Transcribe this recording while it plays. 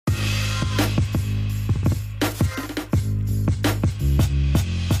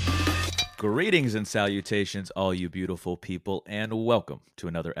Greetings and salutations, all you beautiful people, and welcome to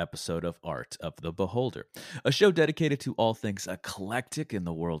another episode of Art of the Beholder, a show dedicated to all things eclectic in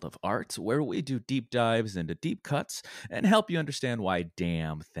the world of art, where we do deep dives into deep cuts and help you understand why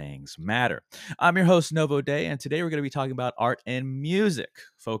damn things matter. I'm your host, Novo Day, and today we're going to be talking about art and music,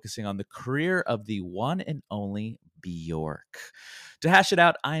 focusing on the career of the one and only Bjork. To hash it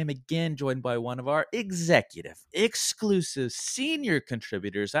out, I am again joined by one of our executive, exclusive, senior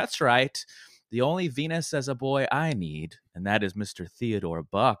contributors. That's right, the only Venus as a boy I need, and that is Mr. Theodore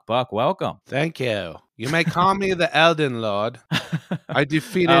Buck. Buck, welcome. Thank you. You may call me the Elden Lord. I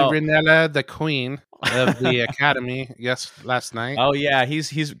defeated Oh. Rhaenyra, the queen of the Academy, last night. Oh yeah,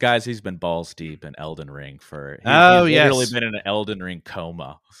 he's been balls deep in Elden Ring for. He's literally been in an Elden Ring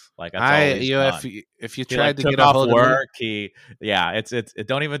coma. Like that's all he's done. If you He tried to took get a off hold work, of me,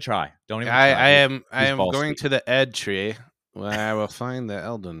 don't even try. Don't even. I try. am balls going deep. to the Ed tree where I will find the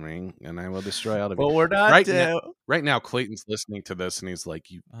Elden Ring and I will destroy all of you. But we're not right now, Clayton's listening to this and he's like,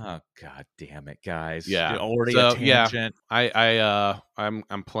 "You." Oh god damn it, guys! Yeah. You're already So, a tangent.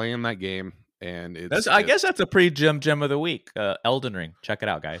 I'm playing that game. And I guess that's a pre-gem of the week. Elden Ring. Check it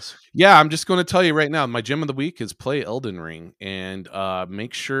out, guys. Yeah, I'm just going to tell you right now. My gem of the week is play Elden Ring and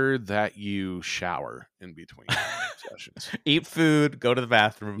make sure that you shower in between sessions. Eat food, go to the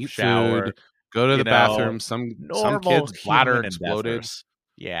bathroom, shower, go to the bathroom. Some kid's bladder exploded.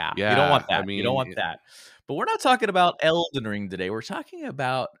 Yeah, you don't want that. I mean, you don't want that. But we're not talking about Elden Ring today. We're talking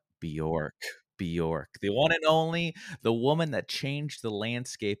about Bjork. Bjork, the one and only, the woman that changed the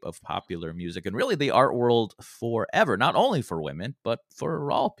landscape of popular music and really the art world forever, not only for women, but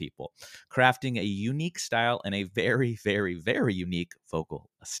for all people, crafting a unique style and a very, very, very unique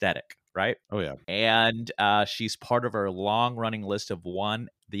vocal aesthetic, right? Oh, yeah. And she's part of our long-running list of the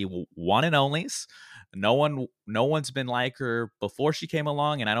one and onlys. No one's been like her before she came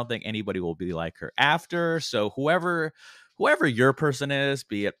along, and I don't think anybody will be like her after. So whoever your person is,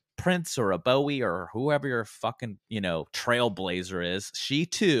 be it Prince or a Bowie or whoever your fucking, trailblazer is, she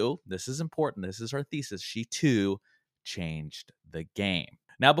too, this is important, this is her thesis, she too changed the game.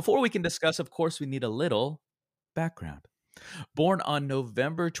 Now, before we can discuss, of course, we need a little background. Born on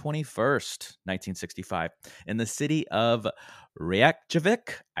November 21st, 1965, in the city of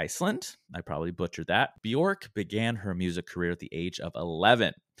Reykjavik, Iceland, I probably butchered that, Bjork began her music career at the age of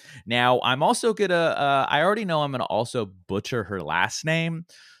 11. Now, I'm also gonna, I already know I'm gonna also butcher her last name,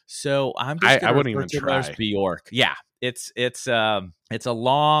 so I'm just gonna refer to her as Bjork. Yeah, it's a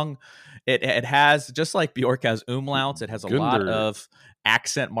long, it has, just like Bjork has umlauts, it has a lot of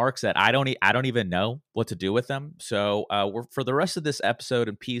accent marks that I don't even know what to do with them. So we're, for the rest of this episode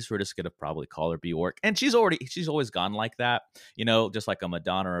in peace, we're just gonna probably call her Bjork, and she's always gone like that, just like a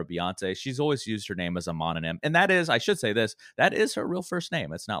Madonna or a Beyonce. She's always used her name as a mononym, and that is, I should say this, that is her real first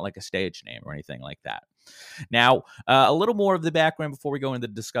name. It's not like a stage name or anything like that. Now, a little more of the background before we go into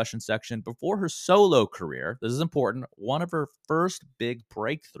the discussion section. Before her solo career, this is important, one of her first big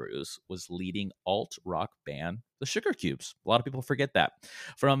breakthroughs was leading alt rock band the Sugar Cubes. A lot of people forget that.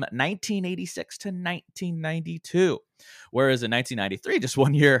 From 1986 to 1992. Whereas in 1993, just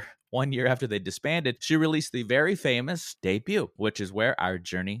one year after they disbanded, she released the very famous debut, which is where our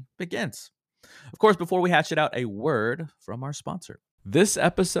journey begins. Of course, before we hatch it out, a word from our sponsor. This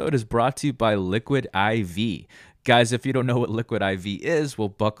episode is brought to you by Liquid IV. Guys, if you don't know what Liquid IV is, well,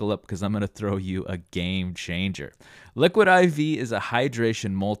 buckle up because I'm going to throw you a game changer. Liquid IV is a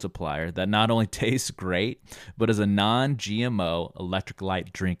hydration multiplier that not only tastes great, but is a non-GMO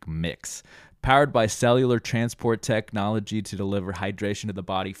electrolyte drink mix. Powered by cellular transport technology to deliver hydration to the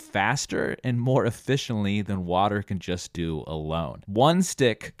body faster and more efficiently than water can just do alone. One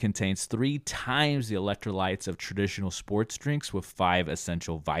stick contains 3 times the electrolytes of traditional sports drinks with 5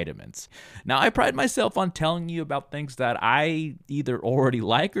 essential vitamins. Now, I pride myself on telling you about things that I either already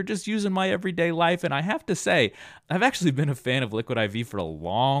like or just use in my everyday life, and I have to say, I've actually been a fan of Liquid IV for a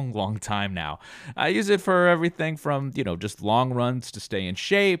long, long time now. I use it for everything from, just long runs to stay in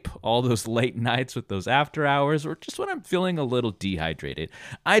shape, all those late nights with those after hours, or just when I'm feeling a little dehydrated.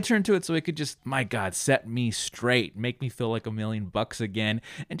 I turn to it so it could just, my God, set me straight, make me feel like $1,000,000 again,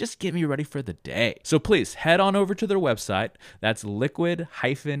 and just get me ready for the day. So please head on over to their website. That's liquid-iv.com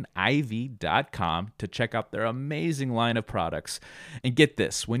to check out their amazing line of products. And get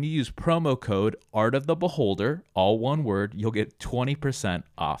this, when you use promo code Art of the Beholder, all one word, you'll get 20%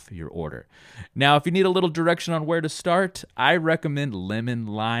 off your order. Now, if you need a little direction on where to start, I recommend lemon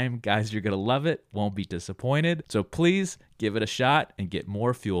lime. Guys, you're going to love it, won't be disappointed. So please give it a shot and get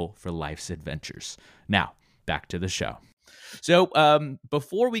more fuel for life's adventures. Now, back to the show. So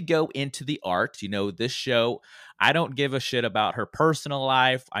before we go into the art, this show, I don't give a shit about her personal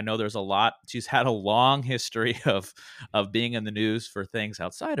life. I know there's a lot. She's had a long history of being in the news for things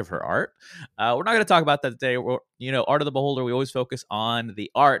outside of her art. We're not going to talk about that today. Art of the Beholder, we always focus on the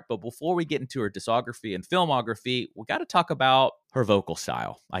art. But before we get into her discography and filmography, we got to talk about her vocal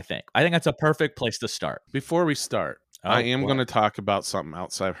style, I think. I think that's a perfect place to start. Before we start, I am what? going to talk about something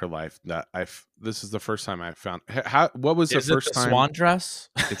outside of her life that this is the first time I found. What was Is the it first the time? swan dress?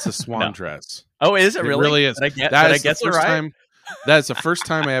 It's a swan No. dress. Oh, is it really? Really is. Did I guess it right? That is the first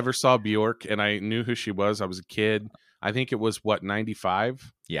time I ever saw Bjork, and I knew who she was. I was a kid. I think it was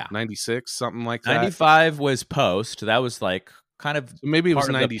 95? Yeah. 96, something like that. 95 was post. That was like kind of So maybe it was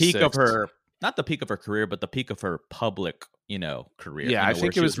 96. the peak of her, not the peak of her career, but the peak of her public, career. Yeah, I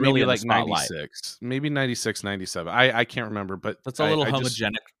think it was really maybe like 96. Maybe 96, 97. I can't remember, but that's a little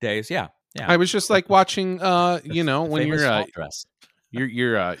homogenic days. Yeah. Yeah. I was just like watching when you're dress.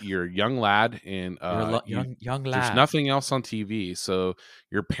 you're a young lad and young lad. There's nothing else on TV, so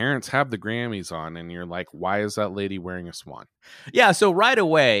your parents have the Grammys on, and you're like, why is that lady wearing a swan? Yeah, so right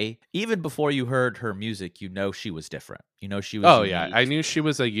away, even before you heard her music, she was different. She was. Oh unique. yeah, I knew she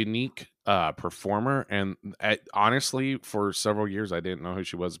was a unique performer, and honestly, for several years, I didn't know who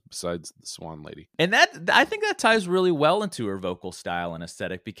she was besides the Swan Lady. And I think that ties really well into her vocal style and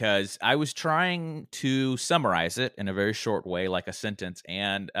aesthetic, because I was trying to summarize it in a very short way, like a sentence,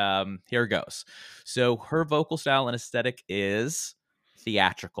 and here goes. So her vocal style and aesthetic is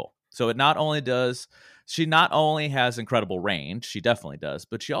theatrical. So she not only has incredible range, she definitely does,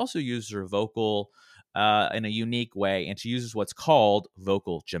 but she also uses her vocal in a unique way, and she uses what's called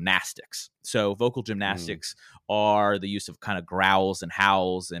vocal gymnastics. So vocal gymnastics are the use of kind of growls and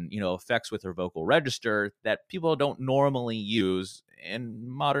howls and effects with her vocal register that people don't normally use in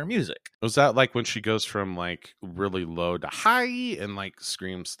modern music. Was that like when she goes from like really low to high and like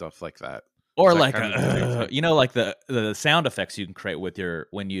screams stuff like that? Or like like the sound effects you can create with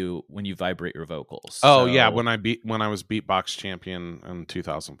when you vibrate your vocals. Oh yeah, when I was beatbox champion in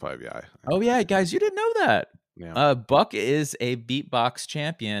 2005. Yeah. Oh yeah, guys, you didn't know that. Yeah. Buck is a beatbox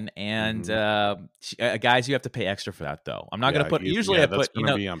champion, and guys, you have to pay extra for that though. I'm not going to put. Usually, I put.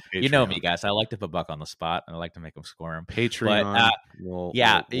 You know me, guys. I like to put Buck on the spot, and I like to make him squirm. Patreon.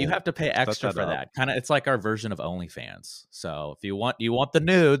 But you have to pay extra for that. Kind of, it's like our version of OnlyFans. So if you want the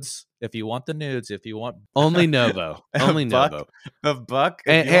nudes. If you want only Novo, only Novo of Buck.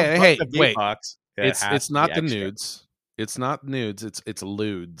 Hey, wait! Beatbox, it's not the nudes. It's not nudes. It's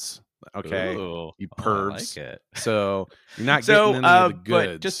lewds. Okay, Ooh, you pervs. I like it. So you're not getting any of the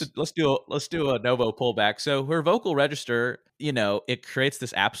goods. But let's do a Novo pullback. So her vocal register, it creates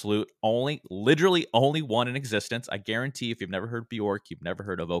this absolute literally only one in existence. I guarantee if you've never heard Bjork, you've never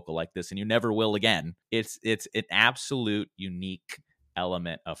heard a vocal like this, and you never will again. It's an absolute unique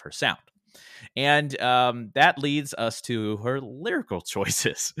element of her sound. And that leads us to her lyrical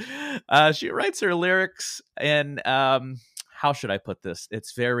choices. She writes her lyrics in how should I put this?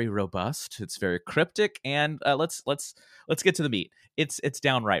 It's very robust. It's very cryptic, and let's get to the meat. It's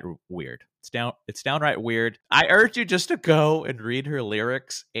downright weird. It's downright weird. I urge you just to go and read her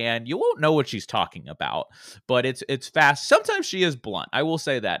lyrics, and you won't know what she's talking about. But it's fast. Sometimes she is blunt. I will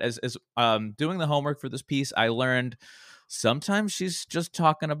say that. As doing the homework for this piece, I learned sometimes she's just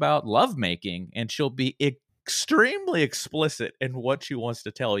talking about lovemaking, and she'll be extremely explicit in what she wants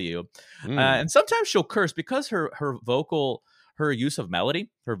to tell you. And sometimes she'll curse because her use of melody,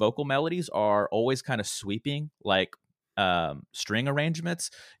 her vocal melodies are always kind of sweeping, like string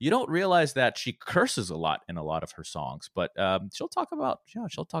arrangements. You don't realize that she curses a lot in a lot of her songs, but she'll talk about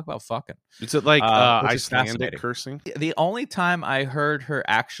fucking. Is it like Icelandic cursing? The only time I heard her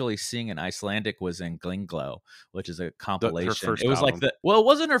actually sing in Icelandic was in Glinglow, which is a compilation. Her first album. It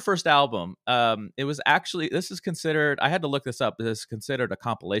wasn't her first album. It was actually, this is considered, I had to look this up, this is considered a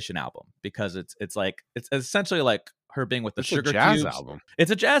compilation album because it's essentially like her being with the Sugar Cubes. Album. It's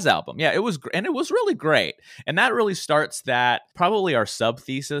a jazz album. Yeah, it was really great. And that really starts that, probably our sub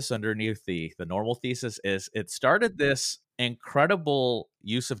thesis underneath the normal thesis is it started this incredible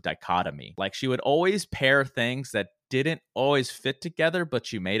use of dichotomy. Like she would always pair things that didn't always fit together, but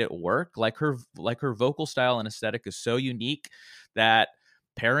she made it work. Like her vocal style and aesthetic is so unique that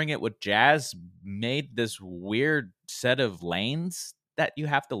pairing it with jazz made this weird set of lanes that you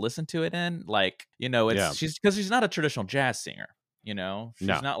have to listen to it in. Like, she's not a traditional jazz singer, she's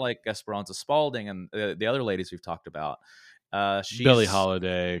not like Esperanza Spalding and the other ladies we've talked about. She's Billie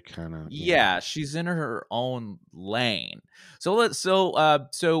Holiday kind of. Yeah, she's in her own lane. So let's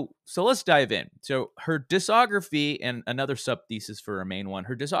dive in. So her discography, and another sub thesis for her main one,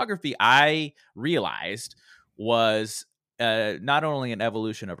 her discography, I realized was not only an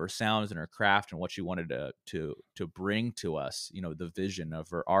evolution of her sounds and her craft and what she wanted to bring to us, you know, the vision of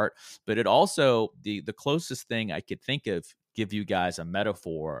her art, but it also the closest thing I could think of, give you guys a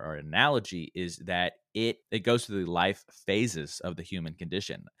metaphor or an analogy, is that it goes through the life phases of the human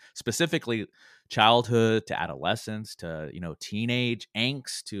condition, specifically childhood to adolescence to, you know, teenage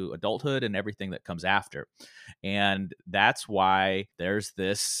angst to adulthood and everything that comes after. And that's why there's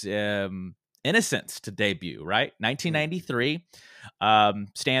this innocence to debut, right? 1993.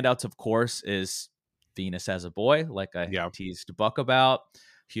 Standouts, of course, is Venus as a Boy, like I teased Buck about,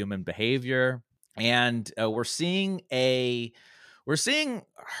 Human Behavior. And we're seeing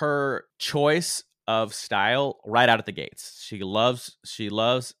her choice of style right out of the gates. She loves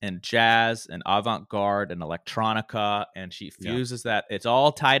in jazz and avant-garde and electronica, and she fuses that. It's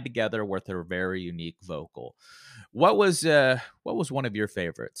all tied together with her very unique vocal. What was one of your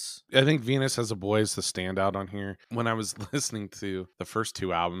favorites? I think Venus as a Boy is the standout on here. When I was listening to the first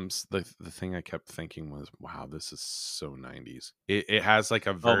two albums, the thing I kept thinking was, wow, this is so 90s. It has like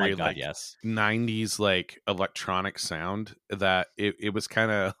a very 90s like electronic sound that it was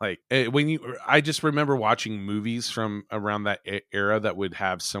kind of like I just remember watching movies from around that era that would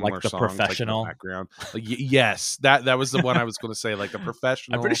have similar like The songs Professional. like in the background. Yes, that was the one I was going to say, like The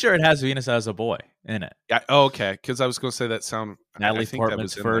Professional. I'm pretty sure it has Venus as a Boy in it. Yeah. Oh, okay. Because I was going to say that sound. Natalie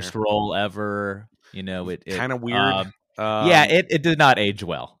Portman's first role ever. You know, it kind of weird. It did not age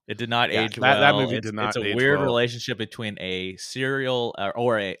well. It did not age well. That movie did not. It's a weird relationship between a serial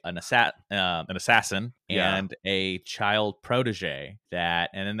an assassin and a child protege.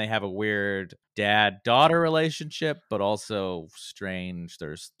 And then they have a weird dad-daughter relationship, but also strange.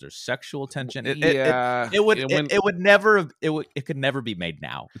 There's sexual tension. It could never be made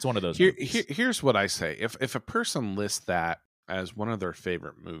now. It's one of those. Here's what I say: if a person lists that as one of their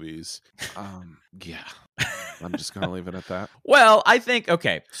favorite movies, I'm just gonna leave it at that. Well, I think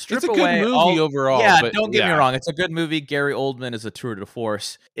it's a good movie overall. Yeah, but, don't get me wrong, it's a good movie. Gary Oldman is a tour de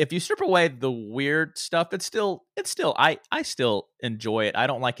force. If you strip away the weird stuff, it's still I still enjoy it. I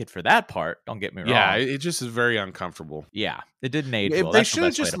don't like it for that part. Don't get me wrong. Yeah, it just is very uncomfortable. Yeah, it didn't age well. They should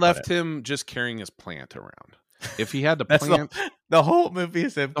have just left him just carrying his plant around. If he had to plant, the whole movie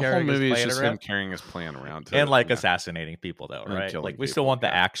is him. Him carrying his plant around, and assassinating people, though, right? Like we still want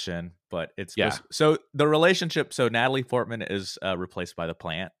the action, but it's so the relationship. So Natalie Portman is replaced by the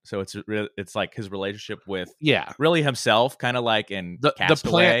plant. So it's like his relationship with really himself, kind of like in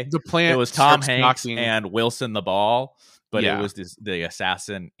Castaway. The plant. It was Tom Hanks and Wilson the Ball, but it was the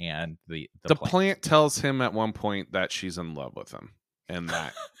assassin and the plant tells him at one point that she's in love with him. And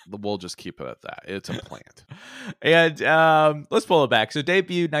that we'll just keep it at that. It's a plant. And let's pull it back. So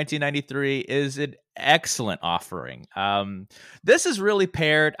debut 1993 is an excellent offering. This is really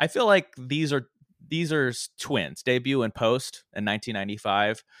paired. I feel like these are twins, debut and post in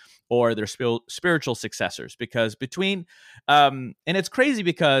 1995, or their spiritual successors. Because between and it's crazy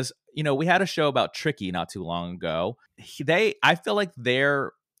because, you know, we had a show about Tricky not too long ago. I feel like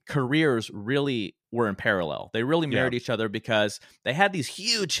their careers really were in parallel. They really married each other because they had these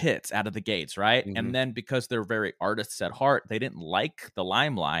huge hits out of the gates, right? Mm-hmm. And then because they're very artists at heart, they didn't like the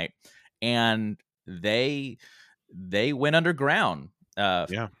limelight, and they went underground,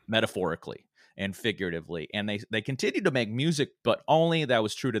 metaphorically and figuratively, and they continued to make music, but only that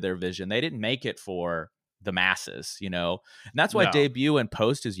was true to their vision. They didn't make it for the masses, you know. And that's why debut and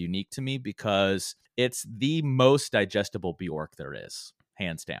post is unique to me, because it's the most digestible Bjork there is.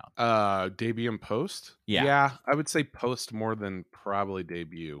 Hands down. Debut and post? Yeah. I would say post more than probably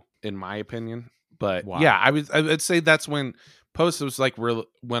debut, in my opinion. But I would say that's when post was like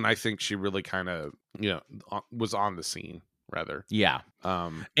when I think she really kind of, you know, was on the scene, rather. Yeah.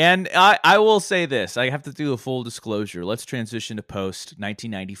 And I will say this. I have to do a full disclosure. Let's transition to post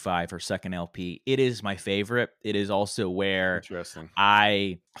 1995, her second LP. It is my favorite. It is also where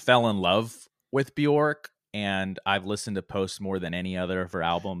I fell in love with Bjork. And I've listened to Post more than any other of her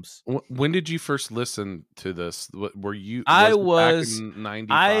albums. When did you first listen to this? Were you? I was back in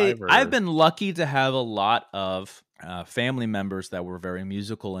 95. I've been lucky to have a lot of family members that were very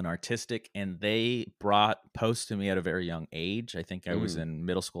musical and artistic, and they brought Post to me at a very young age. I think I was in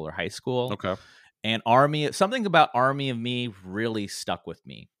middle school or high school. Okay. And something about Army of Me really stuck with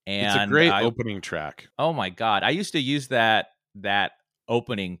me. And it's a great opening track. Oh my God, I used to use that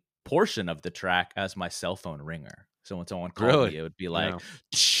opening portion of the track as my cell phone ringer. So when someone called me, it would be like,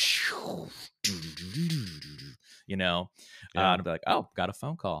 you know, I'd be like, oh, got a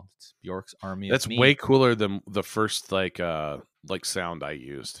phone call. It's Bjork's Army of Me. That's way cooler than the first like sound I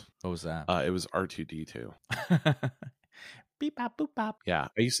used. What was that? It was R2D2. beep bop boop bop. Yeah,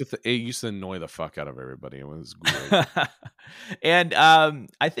 it used to annoy the fuck out of everybody. It was great. And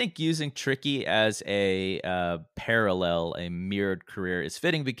I think using Tricky as a parallel, a mirrored career is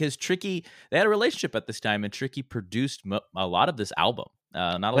fitting because Tricky, they had a relationship at this time, and Tricky produced a lot of this album.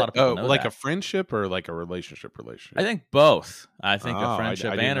 Not a lot of people know like that. a friendship or like a relationship. I think both. I think a Oh,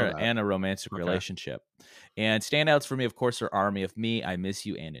 friendship and a romantic Okay. relationship. And standouts for me, of course, are Army of Me, I Miss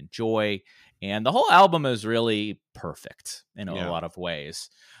You, and Enjoy. And the whole album is really perfect in a lot of ways.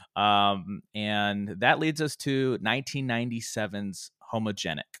 And that leads us to 1997's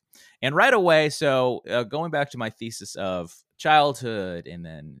Homogenic. And right away, so going back to my thesis of childhood and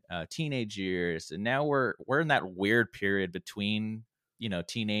then teenage years, and now we're in that weird period between, you know,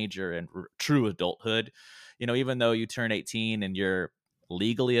 teenager and true adulthood. You know, even though you turn 18 and you're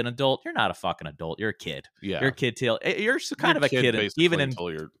legally an adult, you're not a fucking adult. You're a kid. Yeah, you're a kid till you're kind of a kid, even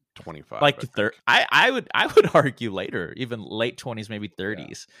until you're 25, like I would argue later, even late 20s, maybe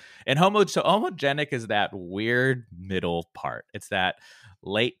 30s. And Homogenic is that weird middle part. It's that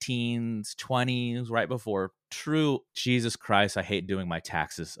late teens, 20s, right before true Jesus Christ, I hate doing my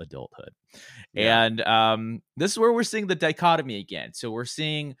taxes adulthood. And this is where we're seeing the dichotomy again. So we're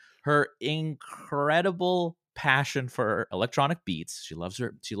seeing her incredible passion for electronic beats. She loves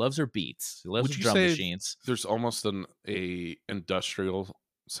her beats. She loves her drum machines. There's almost a industrial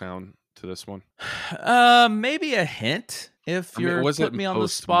sound to this one. Maybe a hint. If you're putting me on the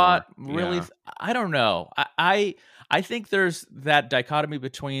spot, really, I don't know. I think there's that dichotomy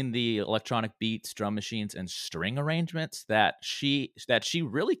between the electronic beats, drum machines, and string arrangements that she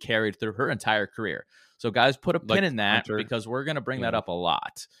really carried through her entire career. So guys, put a pin in that because we're going to bring that up a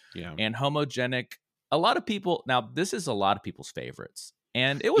lot. Yeah. And Homogenic, a lot of people, now this is a lot of people's favorites.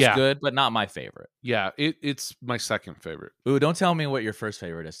 And it was good, but not my favorite. Yeah, it's my second favorite. Ooh, don't tell me what your first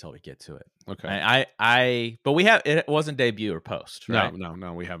favorite is till we get to it. Okay. But we have, it wasn't debut or post, right?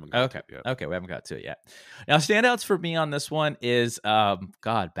 No, we haven't got to it yet. Okay, we haven't got to it yet. Now, standouts for me on this one is,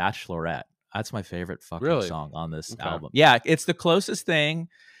 Bachelorette. That's my favorite fucking song on this album. Yeah, it's the closest thing.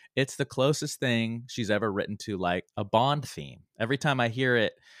 She's ever written to like a Bond theme. Every time I hear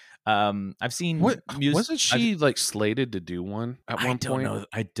it, I've seen music. Wasn't she like slated to do one at one point?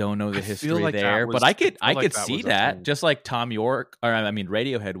 I don't know the history there, but I could see that. Just like Tom York,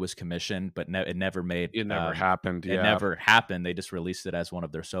 Radiohead was commissioned, but it never made. It never happened. It never happened. They just released it as one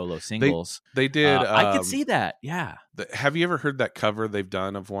of their solo singles. They did. I could see that. Yeah. Have you ever heard that cover they've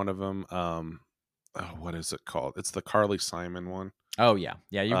done of one of them? What is it called? It's the Carly Simon one. Oh yeah.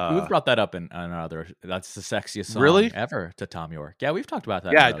 We've brought that up in another. That's the sexiest song ever to Tom York. Yeah, we've talked about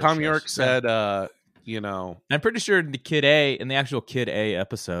that. Yeah, Tom York said, I'm pretty sure in the actual Kid A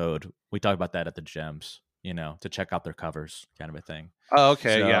episode, we talked about that at the Gems. You know, to check out their covers, kind of a thing. Oh,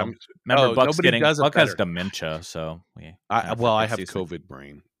 okay, so, yeah. Remember, Buck has dementia, so I have COVID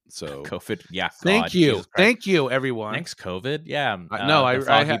brain. So COVID, yeah. Thank you, everyone. Thanks, COVID. Yeah,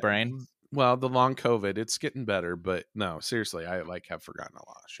 I have brain. Well, the long COVID, it's getting better, but no, seriously, I have forgotten a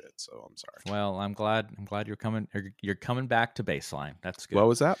lot of shit, so I'm sorry. Well, I'm glad you're coming back to baseline. That's good. What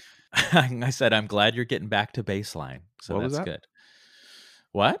was that? I said I'm glad you're getting back to baseline. So that's good.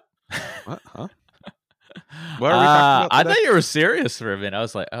 What? What? Huh? What are we talking about today? I thought you were serious for a minute. I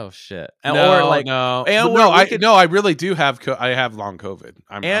was like, "Oh shit!" I really do have. I have long COVID.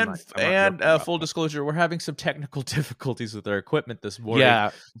 I'm not full disclosure, we're having some technical difficulties with our equipment this morning.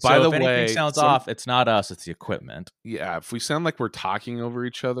 Yeah. By the way, anything sounds off, it's not us; it's the equipment. Yeah. If we sound like we're talking over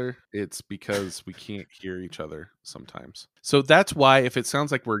each other, it's because we can't hear each other sometimes. So that's why if it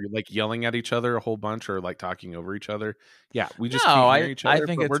sounds like we're like yelling at each other a whole bunch or like talking over each other, we just can't hear each other. I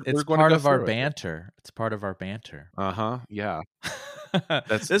think it's part of our banter. It's part of our banter. Yeah.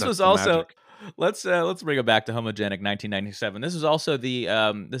 This was also magic. Let's bring it back to Homogenic 1997. This is also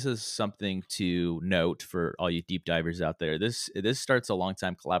this is something to note for all you deep divers out there. This starts a long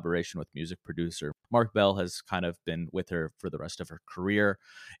time collaboration with music producer Mark Bell. Has kind of been with her for the rest of her career,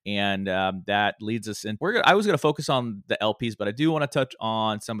 and that leads us in. I was going to focus on the LPs, but I do want to touch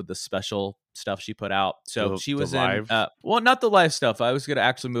on some of the special stuff she put out. So she was in not the live stuff. I was going to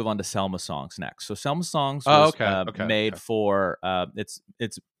actually move on to Selma Songs next. So Selma Songs was made for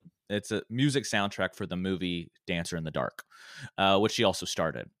it's a music soundtrack for the movie Dancer in the Dark, which she also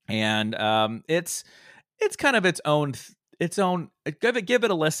started. And it's kind of its own. Give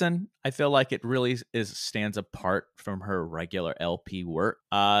it a listen. I feel like it really stands apart from her regular LP work.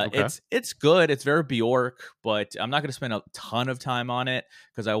 It's good. It's very Bjork, but I'm not going to spend a ton of time on it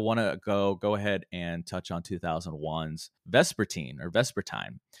because I want to go ahead and touch on 2001's Vespertine.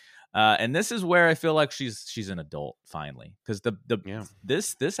 And this is where I feel like she's an adult finally, because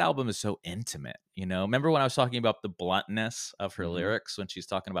this album is so intimate. You know, remember when I was talking about the bluntness of her lyrics when she's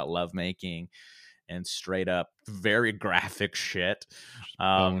talking about lovemaking and straight up very graphic shit,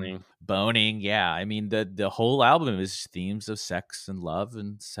 boning. Yeah, I mean the whole album is themes of sex and love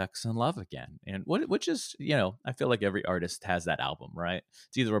again, and which is, you know, I feel like every artist has that album, right?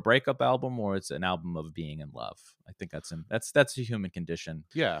 It's either a breakup album or it's an album of being in love. I think that's a human condition.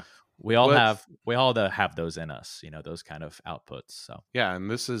 Yeah. We all have those in us, you know, those kind of outputs. So yeah,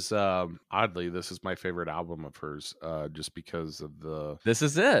 and this is oddly, this is my favorite album of hers, just because of this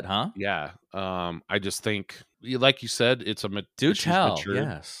is it, huh? Yeah. I just think, like you said, it's do tell.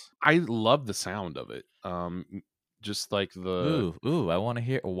 Yes, I love the sound of it. Just like the I want to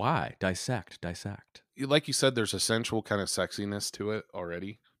hear why. Dissect. Like you said, there's a sensual kind of sexiness to it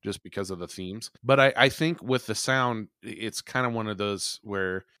already, just because of the themes. But I think with the sound, it's kind of one of those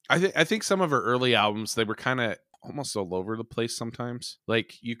where I think some of her early albums, they were kind of almost all over the place sometimes.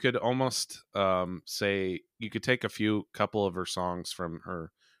 Like you could almost say, you could take a couple of her songs from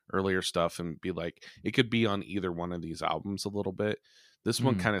her earlier stuff and be like, it could be on either one of these albums a little bit. This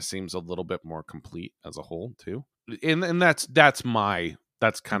one kind of seems a little bit more complete as a whole too. And that's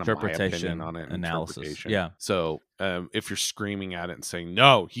kind of my opinion on it. Analysis. Yeah. So if you're screaming at it and saying,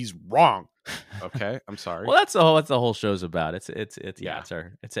 no, he's wrong. Okay, I'm sorry. Well, that's what the whole show's about. It's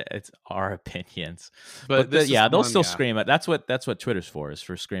our opinions. But they'll still scream at. That's what Twitter's for, is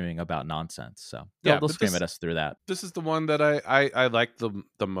for screaming about nonsense. So they'll scream at us through that. This is the one that I like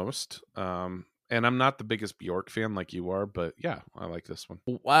the most. And I'm not the biggest Bjork fan like you are, but yeah, I like this one.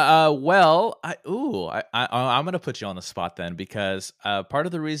 Well, I'm going to put you on the spot then, because part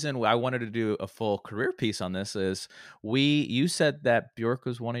of the reason I wanted to do a full career piece on this is you said that Bjork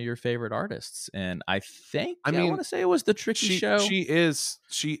was one of your favorite artists, and I think I want to say it was the Tricky Show.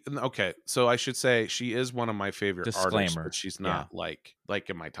 Okay, so I should say she is one of my favorite artists, but she's not like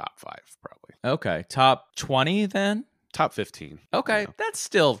in my top 5 probably. Okay, top 20 then. Top 15. Okay, that's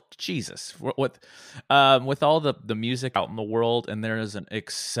still Jesus. With all the music out in the world, and there is an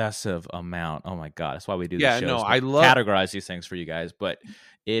excessive amount. Oh my God, that's why we do these shows. No, I love categorize these things for you guys, but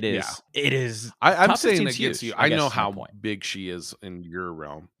it is. I'm saying against you. I know how big she is in your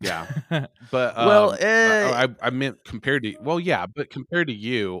realm. Yeah, but I meant compared to but compared to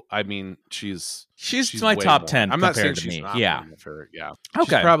you, I mean she's my top 10. I'm not saying she's not. Yeah. Yeah.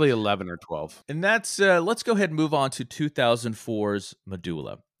 Okay. She's probably 11 or 12. And that's let's go ahead and move on to 2004's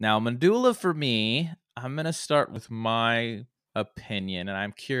Medulla. Now, Medulla for me, I'm going to start with my opinion, and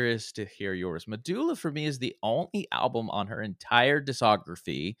I'm curious to hear yours. Medulla for me is the only album on her entire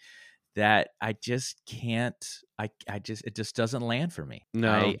discography that I just can't. It just doesn't land for me.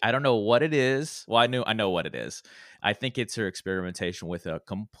 No, I don't know what it is. Well, I know what it is. I think it's her experimentation with a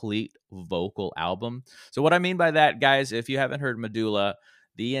complete vocal album. So what I mean by that, guys, if you haven't heard Medulla,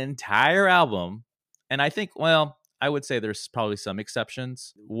 the entire album, and I think, well, I would say there's probably some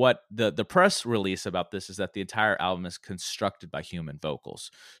exceptions. What the press release about this is that the entire album is constructed by human vocals.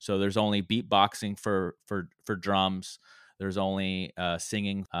 So there's only beatboxing for drums. There's only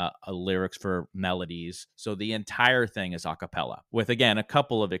singing lyrics for melodies. So the entire thing is a cappella, with, again, a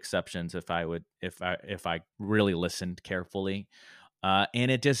couple of exceptions if I really listened carefully.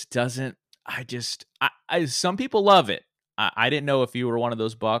 And it just doesn't. Some people love it. I didn't know if you were one of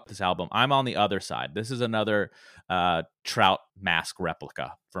those buck this album. I'm on the other side. This is another Trout Mask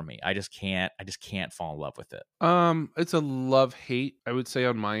replica for me. I just can't fall in love with it. It's a love-hate, I would say,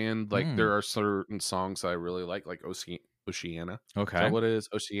 on my end. Like there are certain songs I really like Oceania. Okay. Is that what it is?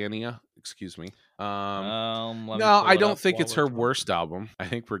 Oceania? Excuse me. No, I don't think it's her worst album. I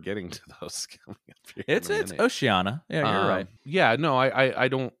think we're getting to those coming up here. It's Oceania. Yeah, you're right. Yeah, no, I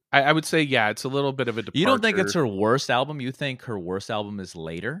don't. I would say, yeah, it's a little bit of a departure. You don't think it's her worst album? You think her worst album is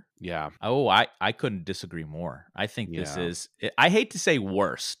later? Yeah. Oh, I couldn't disagree more. I think this is. I hate to say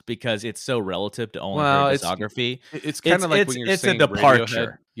worst because it's so relative to only her discography. It's kind of like when you're saying a departure.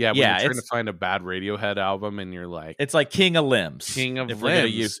 Radiohead. Yeah, when you're trying to find a bad Radiohead album and you're like, it's like King of Limbs. King of Limbs. If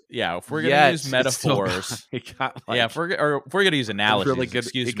we're gonna use metaphors. If we're gonna use analogies. Really good.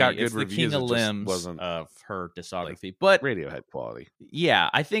 Excuse me. It's the King of Limbs of her discography, but Radiohead quality. Yeah,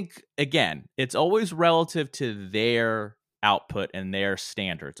 I think again, it's always relative to their output and their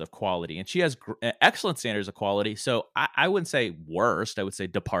standards of quality, and she has excellent standards of quality. So I wouldn't say worst, I would say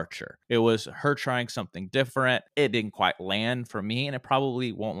departure. It was her trying something different. It didn't quite land for me, and it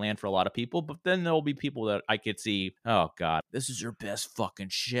probably won't land for a lot of people, but then there'll be people that I could see, oh God, this is your best fucking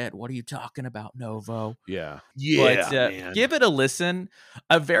shit. What are you talking about, Novo? Yeah. But give it a listen.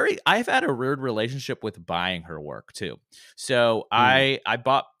 I've had a weird relationship with buying her work too. So I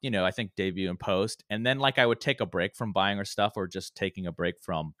bought, I think Debut and Post, and then like I would take a break from buying her stuff or just taking a break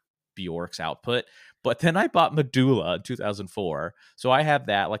from Bjork's output. But then I bought Medulla in 2004. So I have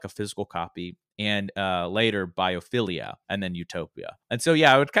that, like a physical copy, and later Biophilia, and then Utopia. And so,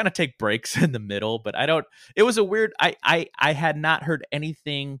 yeah, I would kind of take breaks in the middle, but it was a weird, I had not heard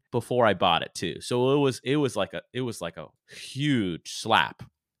anything before I bought it too. So it was like a huge slap.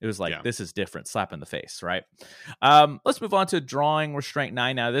 It was like, This is different, slap in the face, right? Let's move on to Drawing Restraint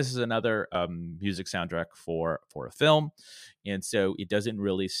 9. Now, this is another music soundtrack for a film. And so it doesn't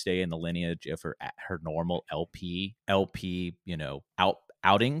really stay in the lineage of her normal LP,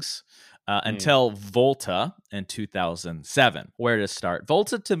 outings until Volta in 2007. Where to start?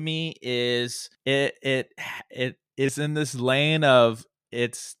 Volta to me is it is in this lane of,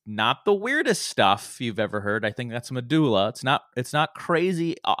 it's not the weirdest stuff you've ever heard. I think that's Medulla. It's not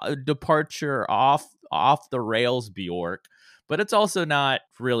crazy departure off the rails Bjork, but it's also not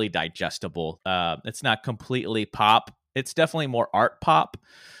really digestible. It's not completely pop. It's definitely more art pop,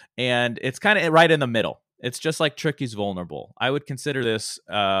 and it's kind of right in the middle. It's just like Tricky's Vulnerable. I would consider this,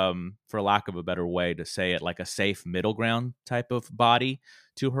 for lack of a better way to say it, like a safe middle ground type of body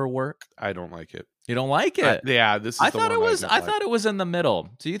to her work. I don't like it. You don't like it? This is I thought it was in the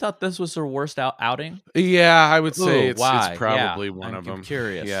middle. So you thought this was her worst outing? Yeah, I would say it's probably one of them. I'm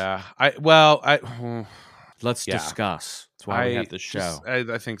curious. Yeah. Let's discuss. That's why we have the show.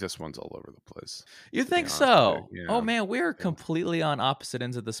 I think this one's all over the place. You think so? Yeah. Oh man, we're completely on opposite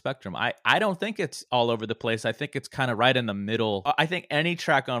ends of the spectrum. I don't think it's all over the place. I think it's kind of right in the middle. I think any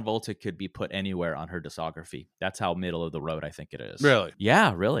track on Volta could be put anywhere on her discography. That's how middle of the road I think it is. Really?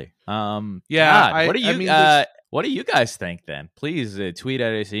 Yeah, really. Yeah. What do you guys think then? Please tweet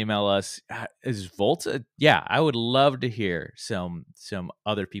at us, email us. Is Volta? Yeah, I would love to hear some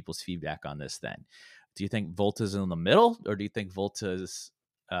other people's feedback on this then. Do you think Volta's in the middle, or do you think Volta's,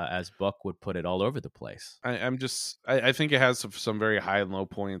 as Buck would put it, all over the place? I think it has some very high and low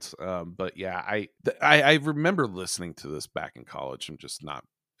points. But yeah, I remember listening to this back in college and just not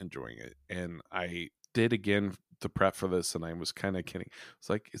enjoying it. And I did again to prep for this, and I was kind of kidding. It's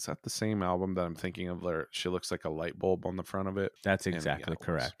like, is that the same album that I'm thinking of? Where she looks like a light bulb on the front of it? That's exactly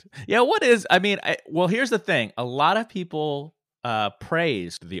correct. Yeah. What is? I mean, well, here's the thing. A lot of people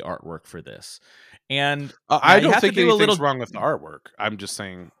praised the artwork for this. And I don't think anything's wrong with the artwork. I'm just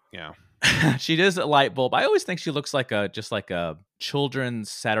saying, yeah. She does a light bulb. I always think she looks like a children's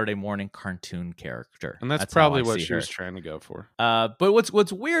Saturday morning cartoon character. And that's probably what she was trying to go for. But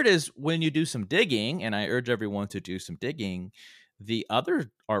what's weird is when you do some digging, and I urge everyone to do some digging, the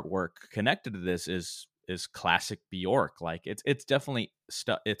other artwork connected to this is classic Bjork. Like it's definitely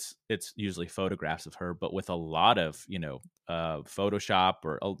stuff. It's usually photographs of her, but with a lot of Photoshop,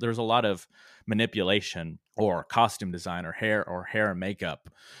 or there's a lot of manipulation or costume design or hair and makeup.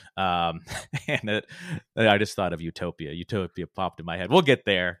 And I just thought of Utopia. Utopia popped in my head. We'll get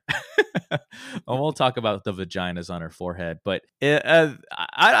there. And we'll talk about the vaginas on her forehead. But I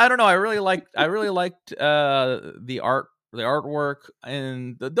don't know. I really liked the artwork,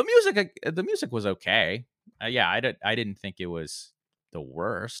 and the music. The music was okay. I didn't think it was the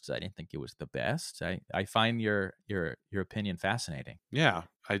worst. I didn't think it was the best. I find your opinion fascinating. Yeah,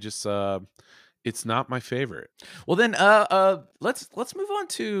 I just it's not my favorite. Well then, let's move on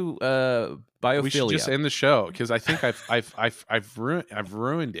to Biophilia. We should just end the show, because I think I've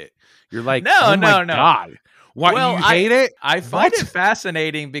ruined it. You're like, no, God. What, well, you hate it? I find it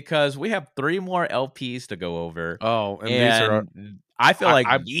fascinating because we have 3 more LPs to go over. Oh, and these are... I feel like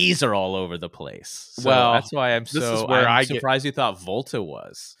these are all over the place. So well, that's why I'm surprised you thought Volta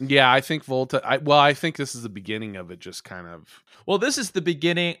was. Yeah, I think Volta... I think this is the beginning of it, just kind of... Well, this is the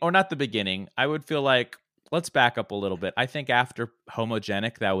beginning, or not the beginning. I would feel like... Let's back up a little bit. I think after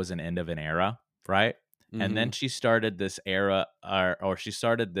Homogenic, that was an end of an era, right? Mm-hmm. And then she started this era, or she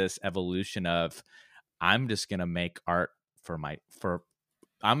started this evolution of... I'm just gonna make art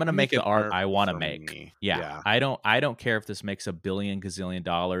I'm gonna make the art I want to make. Yeah. I don't care if this makes $1 billion gazillion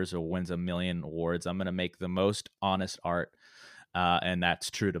or wins 1 million awards. I'm gonna make the most honest art, and that's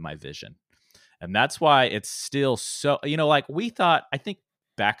true to my vision. And that's why it's still so. Like we thought. I think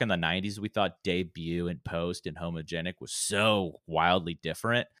back in the 90s, we thought Debut and Post and Homogenic was so wildly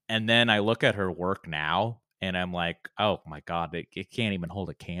different. And then I look at her work now, and I'm like, oh my God, it can't even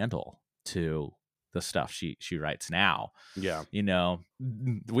hold a candle to the stuff she writes now. Yeah.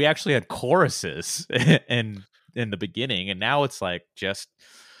 We actually had choruses in the beginning, and now it's like just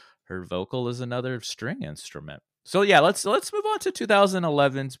her vocal is another string instrument. So yeah, let's move on to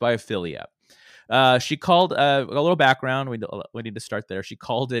 2011's Biophilia. She called a little background. We need to start there. She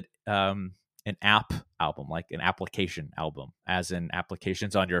called it an app album, like an application album, as in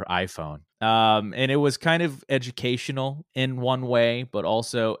applications on your iPhone. And it was kind of educational in one way, but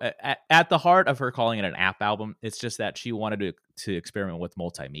also at the heart of her calling it an app album, it's just that she wanted to experiment with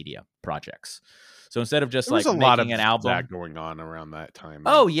multimedia projects. So instead of just there was like a lot making of an album that going on around that time.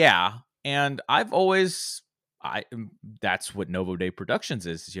 Oh yeah, and I've always. That's what Novo Day Productions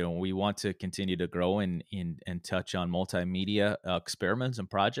is. You know, we want to continue to grow and touch on multimedia experiments and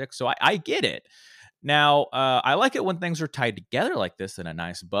projects. So I get it. Now, I like it when things are tied together like this in a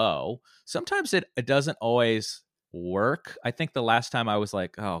nice bow. Sometimes it doesn't always work. I think the last time I was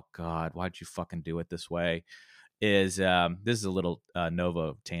like, oh God, why'd you fucking do it this way? Is this is a little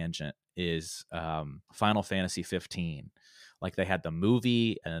Novo tangent, is Final Fantasy 15. Like they had the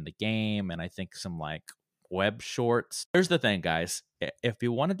movie and the game, and I think some like web shorts. Here's the thing, guys. If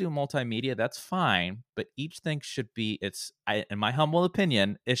you want to do multimedia, that's fine, but each thing should be in my humble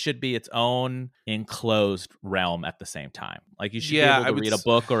opinion, it should be its own enclosed realm at the same time. Like you should be able to read a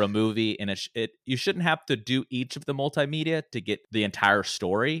book or a movie, and you shouldn't have to do each of the multimedia to get the entire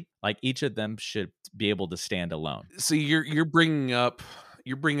story. Like each of them should be able to stand alone. So you're bringing up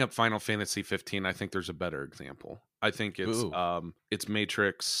Final Fantasy 15. I think there's a better example. I think it's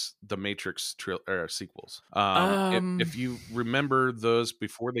Matrix, the Matrix sequels. If you remember those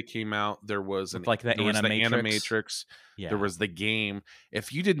before they came out, there was the Animatrix. Yeah. There was the game.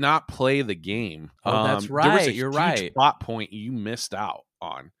 If you did not play the game, that's right. There was a huge plot point you missed out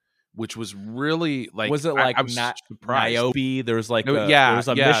on, which was really like, was it like Niobe? There was like there was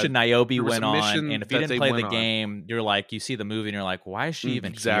a mission Niobe went on, and if you didn't play the game, you're like, you see the movie and you're like, why is she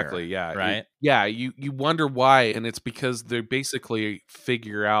even exactly here? Yeah, right. You wonder why, and it's because they basically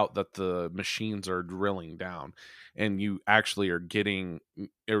figure out that the machines are drilling down, and you actually are drilling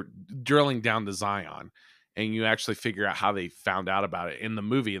down to Zion, and you actually figure out how they found out about it. In the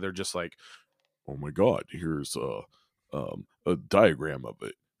movie, they're just like, oh my God, here's a diagram of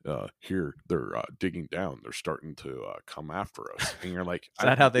it. Here they're digging down. They're starting to come after us, and you're like, is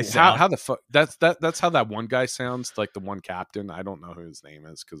that how they sound? How the fuck? That's how that one guy sounds, like the one captain. I don't know who his name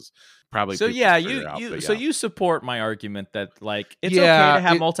is because probably. So yeah, you support my argument that like it's okay to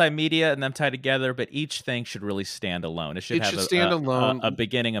have multimedia and them tied together, but each thing should really stand alone. It should stand alone, a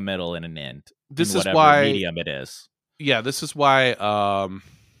beginning, a middle, and an end. This is why medium it is. Yeah, this is why.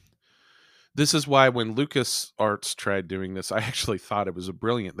 This is why when LucasArts tried doing this, I actually thought it was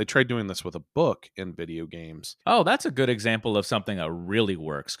brilliant. They tried doing this with a book in video games. Oh, that's a good example of something that really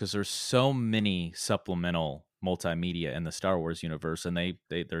works, because there's so many supplemental multimedia in the Star Wars universe, and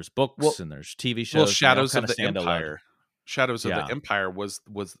there's books and there's TV shows. Well, Shadows of the Empire. Shadows of the Empire was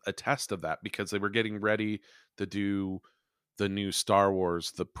a test of that, because they were getting ready to do the new Star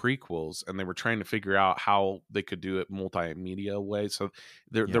Wars, the prequels, and they were trying to figure out how they could do it multimedia way. So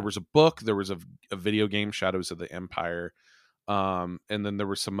there was a book, there was a video game, Shadows of the Empire, and then there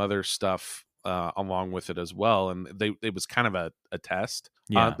was some other stuff along with it as well. And it was kind of a test.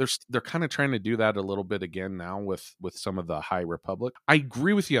 Yeah. They're kind of trying to do that a little bit again now with some of the High Republic. I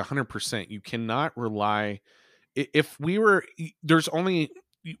agree with you 100%. You cannot rely. There's only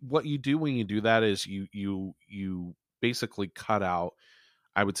what you do when you do that is you basically cut out,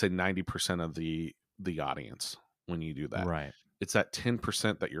 I would say 90% of the audience when you do that. Right. It's that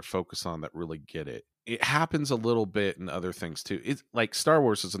 10% that you're focused on that really get it. It happens a little bit in other things too. It's like Star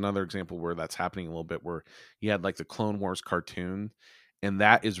Wars is another example where that's happening a little bit, where you had like the Clone Wars cartoon, and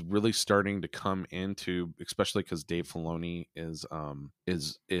that is really starting to come into, especially because Dave Filoni is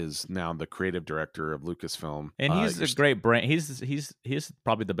now the creative director of Lucasfilm, and he's a great brain. He's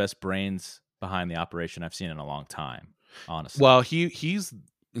probably the best brains behind the operation I've seen in a long time, honestly. Well, he is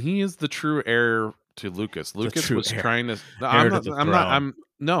the true heir to Lucas. Lucas was trying to.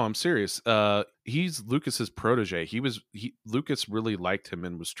 I'm serious. He's Lucas's protege. Lucas really liked him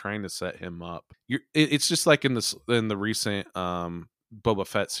and was trying to set him up. It's just like in the recent Boba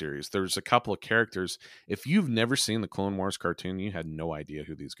Fett series. There's a couple of characters. If you've never seen the Clone Wars cartoon, you had no idea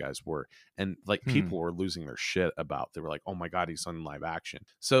who these guys were, and like people were losing their shit about. They were like, "Oh my God, he's on live action."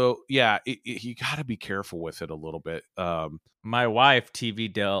 So yeah, you got to be careful with it a little bit. My wife,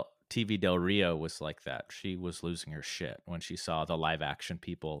 TV Del Rio, was like that. She was losing her shit when she saw the live action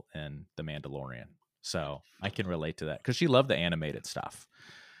people in The Mandalorian. So I can relate to that, because she loved the animated stuff.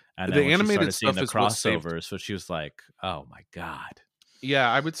 And then the animated stuff is crossovers, so she was like, "Oh my God."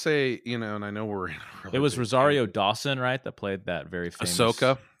 Yeah, I would say, and I know we're in it was Rosario Dawson, right, that played that very famous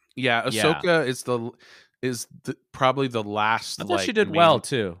Ahsoka. Yeah, Ahsoka is probably the last. I thought she did well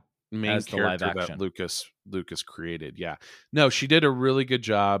too. main character that Lucas created. Yeah. No, she did a really good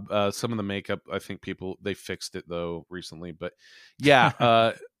job. Some of the makeup, I think they fixed it though recently, but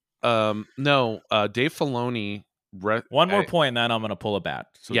yeah. No, Dave Filoni. One more point, and then I'm going to pull a bat.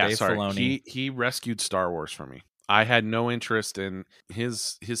 So yeah, Dave Filoni, he rescued Star Wars for me. I had no interest in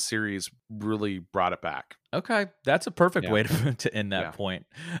his series. Really brought it back. Okay, that's a perfect way to end that point.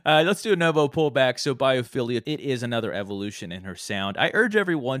 Let's do a Novo pullback. So Biophilia, it is another evolution in her sound. I urge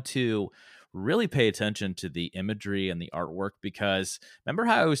everyone to really pay attention to the imagery and the artwork, because remember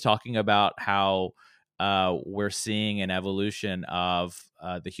how I was talking about how we're seeing an evolution of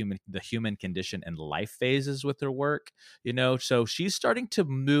the human condition and life phases with her work, so she's starting to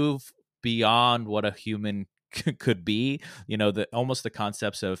move beyond what a human could be, almost the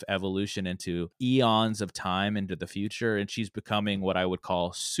concepts of evolution into eons of time into the future. And she's becoming what I would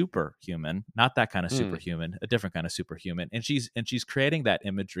call superhuman, not that kind of superhuman, a different kind of superhuman. And she's creating that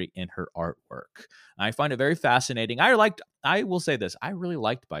imagery in her artwork. I find it very fascinating. I will say this, I really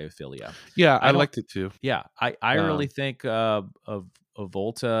liked Biophilia. Yeah, I liked it too. Yeah, I really think of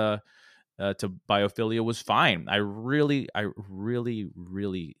Volta to Biophilia was fine. I really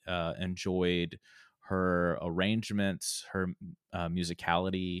enjoyed her arrangements, her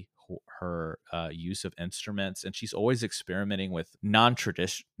musicality, her use of instruments, and she's always experimenting with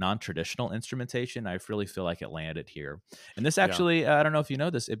non-traditional instrumentation. I really feel like it landed here. And this actually, I don't know if you know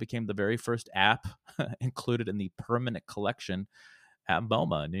this, it became the very first app included in the permanent collection at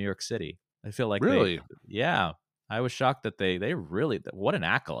MoMA in New York City. I feel like I was shocked that they really, what an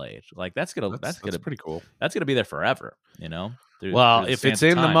accolade. Like that's pretty cool. That's gonna be there forever, if it's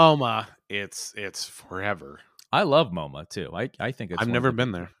in the MoMA, it's forever. I love MoMA too. I think I've never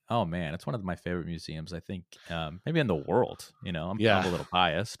been there. Oh man, it's one of my favorite museums. I think maybe in the world. I'm a little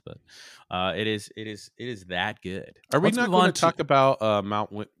biased, but it is that good. Are we not going to talk about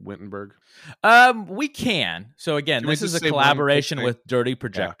Mount Wittenberg? We can. So again, this is a collaboration with Dirty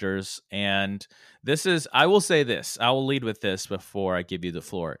Projectors, and this is. I will say this. I will lead with this before I give you the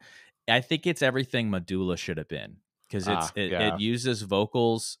floor. I think it's everything Medulla should have been. Because it uses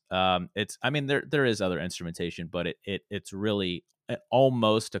vocals. There is other instrumentation, but it's really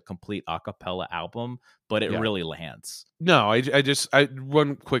almost a complete a cappella album, but it really lands. No, I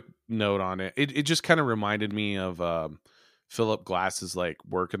one quick note on it. It just kind of reminded me of Philip Glass's like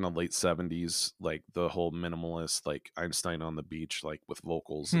work in the late 70s, like the whole minimalist, like Einstein on the Beach, like with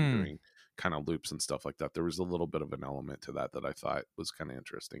vocals and doing kind of loops and stuff like that. There was a little bit of an element to that I thought was kind of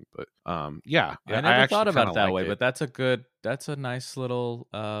interesting, but I never thought about it that way, but that's a nice little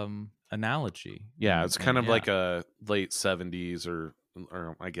analogy. It's kind of like a late 70s or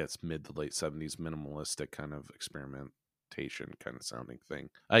I guess mid to late 70s minimalistic kind of experimentation kind of sounding thing.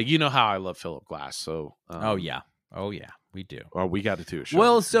 You know how I love Philip Glass, so oh yeah, we do. Well, we got to do a show.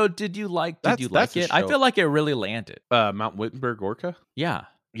 Well, so did you like it? I feel like it really landed. Mount Wittenberg Orca?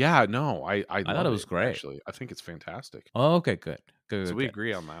 Yeah, no, I thought it was great. Actually, I think it's fantastic. Oh, okay, good. So we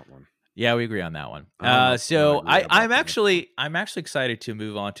agree on that one. Yeah, we agree on that one. I'm actually excited to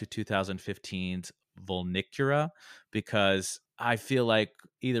move on to 2015's Vulnicula, because I feel like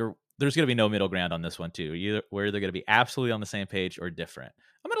either there's going to be no middle ground on this one too. We're either going to be absolutely on the same page or different.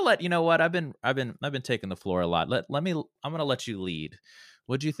 I'm going to let I've been taking the floor a lot. I'm going to let you lead.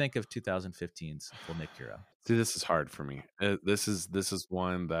 What do you think of 2015's Vulnicula? See, this is hard for me. This is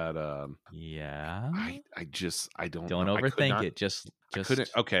one that I don't overthink it. Just couldn't.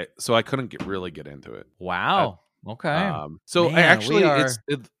 Okay, so I couldn't really get into it. Wow. Okay. So man, I actually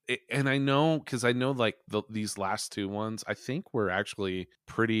and I know, because I know like these last two ones I think were actually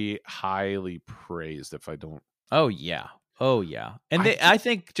pretty highly praised. If I don't. Oh yeah. And I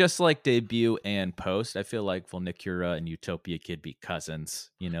think just like debut and post, I feel like Vulnicula and Utopia could be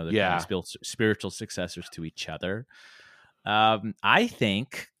cousins. They're kind of spiritual successors to each other. I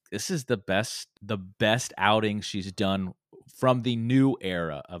think this is the best outing she's done from the new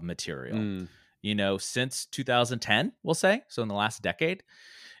era of material. Since 2010, we'll say. So in the last decade.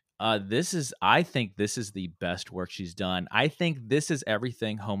 I think this is the best work she's done. I think this is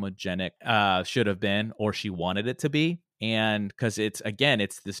everything Homogenic should have been, or she wanted it to be. And because it's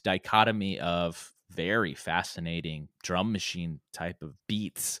this dichotomy of very fascinating drum machine type of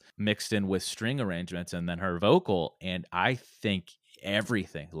beats mixed in with string arrangements and then her vocal. And I think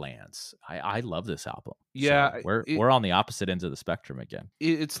everything lands. I love this album. Yeah. So we're on the opposite ends of the spectrum again.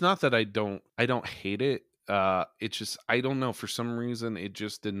 It's not that I don't hate it. It's just, I don't know, for some reason it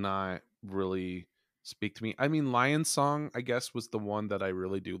just did not really speak to me. I mean, Lion Song, I guess, was the one that I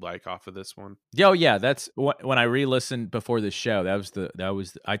really do like off of this one. Oh yeah, that's when I re-listened before this show. That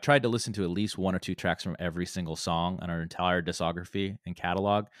was I tried to listen to at least 1 or 2 tracks from every single song on our entire discography and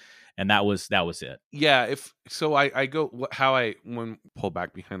catalog, and that was it. Yeah, if so, I go how I when pull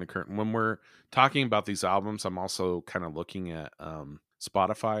back behind the curtain when we're talking about these albums. I'm also kind of looking at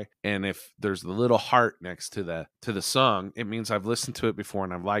Spotify, and if there's the little heart next to the song, it means I've listened to it before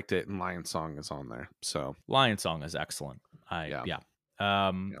and I've liked it, and Lion Song is on there. So Lion Song is excellent. Yeah.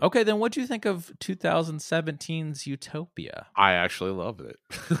 Okay, then what do you think of 2017's Utopia? I actually loved it.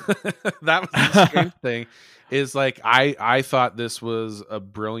 That was the strange thing, is like I thought this was a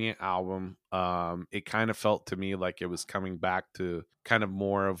brilliant album. It kind of felt to me like it was coming back to kind of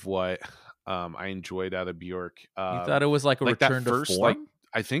more of what I enjoyed out of Bjork. You thought it was like a like return that first, to form? like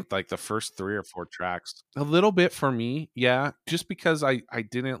I think like the first 3 or 4 tracks, a little bit for me, yeah, just because I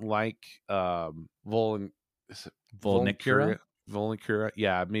didn't like Vulnicura. Vulnicura.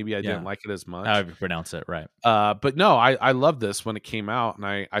 Yeah, maybe I didn't like it as much. How you pronounce it, right? But no, I loved this when it came out, and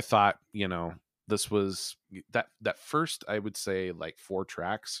I thought, this was that first, I would say, like 4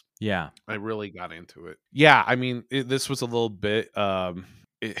 tracks. Yeah, I really got into it. Yeah, I mean, this was a little bit,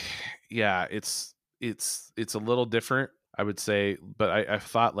 it's a little different, I would say, but I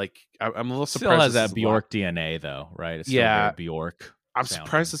thought like I'm a little surprised. Still has that Bjork DNA though, right? It's still very Bjork. I'm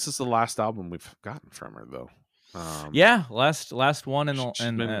surprised this is the last album we've gotten from her though. Last one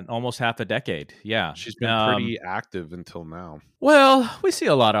in almost half a decade. Yeah, she's been pretty active until now. Well, we see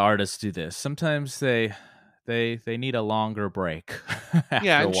a lot of artists do this. Sometimes they need a longer break after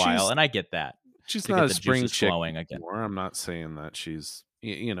a while, and I get that. She's not a spring chick anymore. I'm not saying that she's,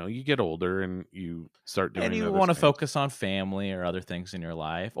 you get older and you start doing, and you want to focus on family or other things in your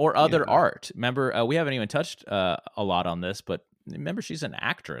life or other art. Remember, we haven't even touched a lot on this, but remember, she's an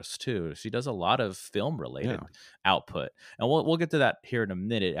actress too. She does a lot of film related output, and we'll get to that here in a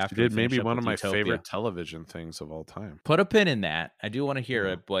minute. After she did maybe one of my favorite television things of all time. Put a pin in that. I do want to hear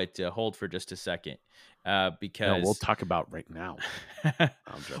it, but hold for just a second, because we'll talk about right now.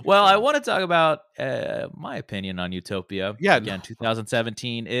 Well, I want to talk about my opinion on Utopia. Yeah, again,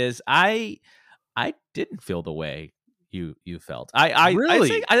 2017 is I didn't feel the way you felt. I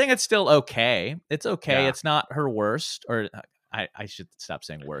think it's still okay. It's okay. Yeah. It's not her worst, or I should stop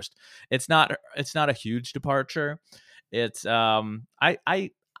saying worst. It's not a huge departure. It's I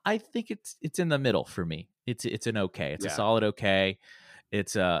think it's in the middle for me. It's an okay. It's a solid okay.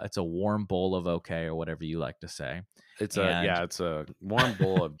 It's a warm bowl of okay, or whatever you like to say. It's a warm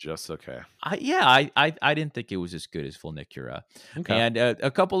bowl of just okay. I didn't think it was as good as Vulnicura. Okay. And a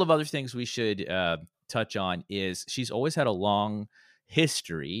couple of other things we should touch on is she's always had a long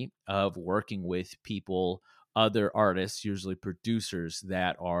history of working with people, other artists, usually producers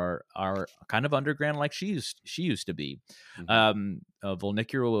that are kind of underground, like she used to be. Mm-hmm.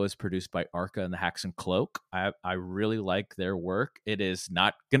 Vulnicura was produced by Arca and the Hacks and Cloak. I really like their work. It is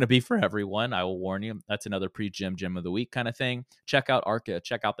not going to be for everyone. I will warn you. That's another pre-gym gym of the week kind of thing. Check out Arca.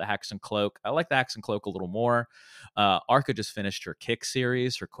 Check out the Hacks and Cloak. I like the Hacks and Cloak a little more. Arca just finished her Kick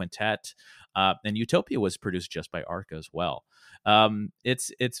series, her quintet, and Utopia was produced just by Arca as well.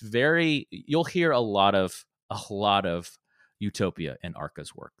 It's very, you'll hear a lot of Utopia and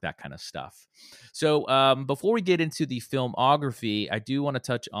Arca's work, that kind of stuff. So before we get into the filmography, I do want to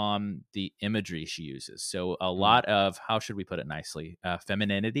touch on the imagery she uses. So a lot of, how should we put it nicely,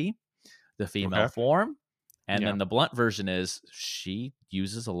 femininity, the female form. And then the blunt version is she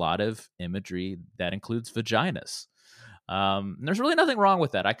uses a lot of imagery that includes vaginas. There's really nothing wrong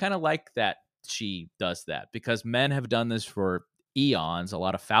with that. I kind of like that she does that, because men have done this for eons, a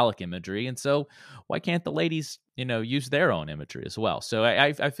lot of phallic imagery, and so why can't the ladies use their own imagery as well? So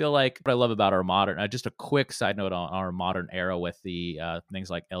I feel like what I love about our modern, just a quick side note on our modern era with the things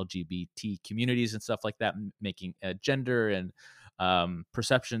like LGBT communities and stuff like that, making gender and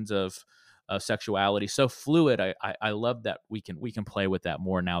perceptions of sexuality so fluid. I love that we can play with that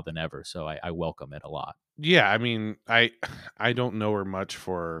more now than ever, so I welcome it a lot. Yeah, I mean, I don't know her much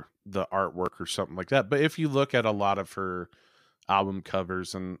for the artwork or something like that, but if you look at a lot of her album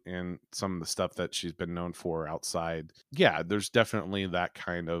covers and some of the stuff that she's been known for outside, there's definitely that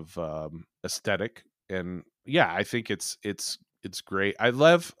kind of aesthetic, and I think it's great. I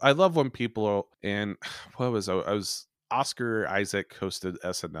love when people, and I was Oscar Isaac hosted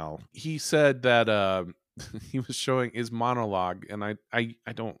SNL. He said that he was showing his monologue, and I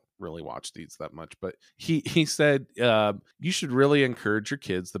don't really watch these that much, but he said you should really encourage your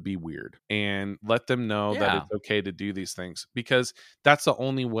kids to be weird and let them know that it's okay to do these things, because that's the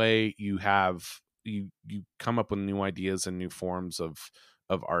only way you come up with new ideas and new forms of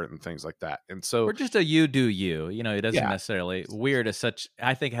of art and things like that. And so, or just a you do you. It doesn't necessarily weird as such.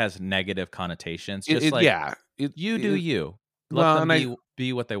 I think has negative connotations. Just you do you. Let them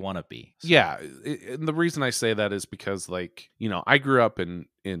be what they want to be. So. Yeah, and the reason I say that is because, like, I grew up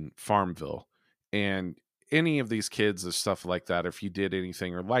in Farmville, and any of these kids or stuff like that, if you did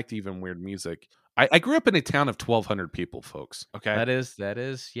anything or liked even weird music, I grew up in a town of 1,200 people, folks. Okay, that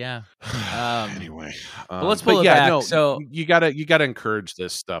is, yeah. Anyway, but let's pull it back. No, so you gotta encourage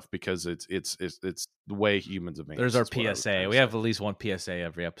this stuff because it's the way humans advance. There's our PSA. We have at least one PSA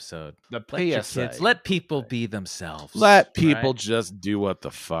every episode. The PSA. Let people be themselves. Let people just do what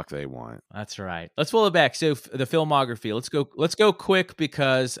the fuck they want. That's right. Let's pull it back. So the filmography. Let's go quick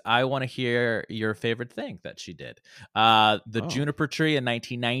because I want to hear your favorite thing that she did. Juniper Tree in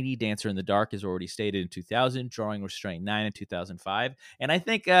 1990. Dancer in the Dark is already stated in 2000. Drawing Restraint 9 in 2005. And I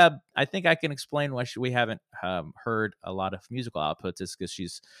think I can explain why we haven't heard a lot of musical outputs. Is because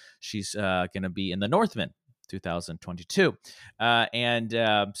she's going to be in the Northman 2022.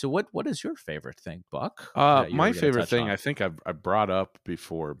 So what is your favorite thing, Buck? My favorite thing, I think I've brought up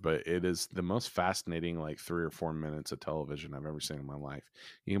before, but it is the most fascinating, like 3 or 4 minutes of television I've ever seen in my life.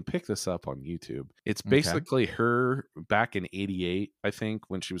 You can pick this up on YouTube. It's basically her back in 88, I think,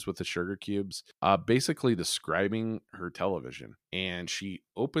 when she was with the Sugar Cubes, basically describing her television. And she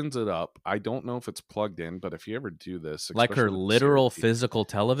opens it up. I don't know if it's plugged in, but if you ever do this, like her literal physical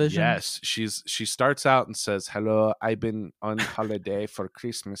television. Yes, she starts out and says, "Hello, I've been on holiday for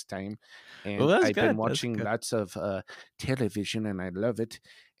Christmas time, and I've been watching lots of television, and I love it.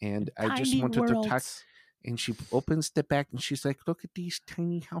 And I just wanted to talk." And she opens the back, and she's like, "Look at these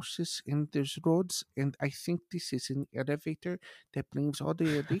tiny houses, and there's roads, and I think this is an elevator that brings all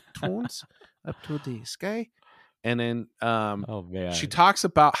the electrons up to the sky." And then she talks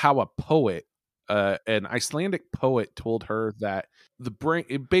about how a poet, an Icelandic poet, told her that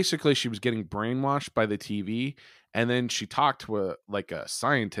basically she was getting brainwashed by the TV. And then she talked to a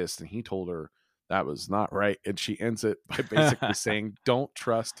scientist, and he told her that was not right. And she ends it by basically saying, "Don't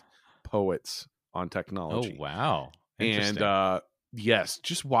trust poets on technology." Oh, wow. And yes,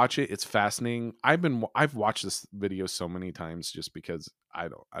 just watch it. It's fascinating. I've watched this video so many times just because I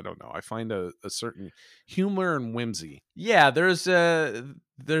don't know. I find a certain humor and whimsy. Yeah, there's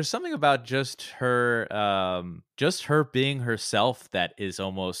something about just her being herself that is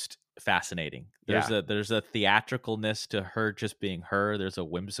almost fascinating. There's a theatricalness to her just being her. There's a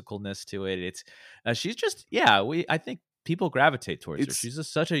whimsicalness to it. It's she's just I think people gravitate towards her. She's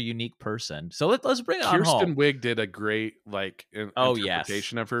such a unique person. So let's bring it on home. Kirsten Wiig did a great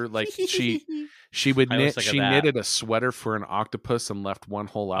interpretation of her. Like she would knit. She knitted a sweater for an octopus and left one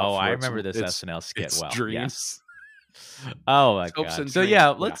hole out. Oh, I remember this SNL skit. Well, dreams. Yes. Oh my god! So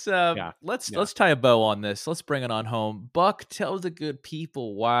let's tie a bow on this. Let's bring it on home. Buck, tell the good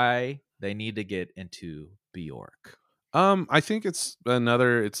people why they need to get into Bjork. I think it's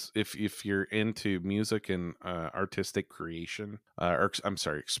if you're into music and artistic creation,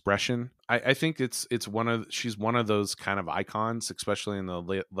 expression. I think she's one of those kind of icons, especially in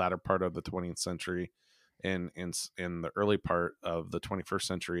the latter part of the 20th century, and in the early part of the 21st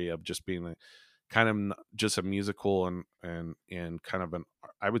century, of just being kind of just a musical and kind of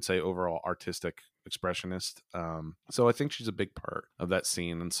I would say overall artistic expressionist. So I think she's a big part of that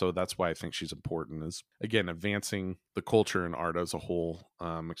scene, and so that's why I think she's important, is again advancing the culture and art as a whole,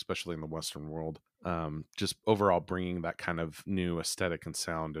 especially in the Western world, just overall bringing that kind of new aesthetic and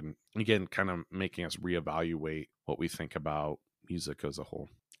sound, and again kind of making us reevaluate what we think about music as a whole.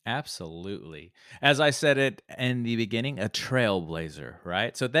 Absolutely. As I said it in the beginning, a trailblazer,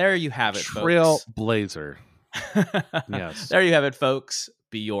 right? So there you have it, trailblazer. Yes. There you have it, folks.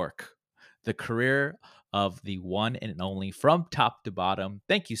 Bjork, the career of the one and only from top to bottom.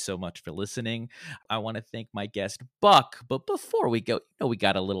 Thank you so much for listening. I want to thank my guest, Buck. But before we go, we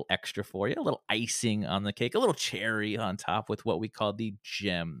got a little extra for you, a little icing on the cake, a little cherry on top with what we call the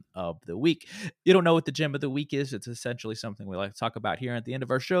gem of the week. You don't know what the gem of the week is. It's essentially something we like to talk about here at the end of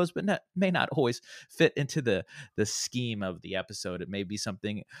our shows, but may not always fit into the scheme of the episode. It may be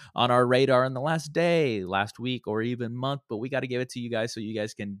something on our radar in the last day, last week, or even month, but we got to give it to you guys so you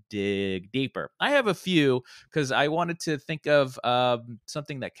guys can dig deeper. I have a few because I wanted to think of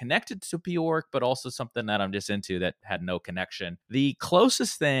something that connected to Bjork, but also something that I'm just into that had no connection. The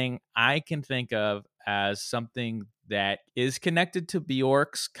closest thing I can think of as something that is connected to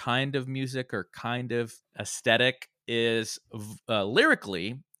Bjork's kind of music or kind of aesthetic is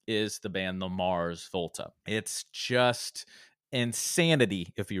lyrically is the band The Mars Volta. It's just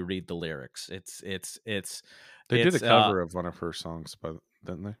insanity if you read the lyrics. They did a cover of one of her songs, but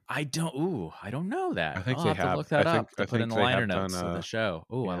didn't they? I don't know that. I think I'll they have to have. look that up to I put in think the they liner have done. notes of the show.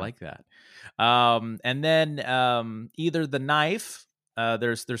 Oh, I Yeah. like that. And then either The Knife.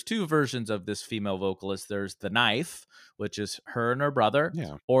 There's two versions of this female vocalist. There's The Knife, which is her and her brother,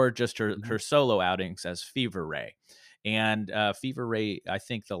 Yeah. or just her solo outings as Fever Ray. And Fever Ray, I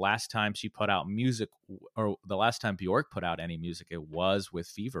think the last time she put out music, or the last time Bjork put out any music, it was with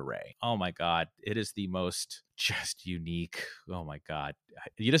Fever Ray. Oh my God, it is the most just unique. Oh my God,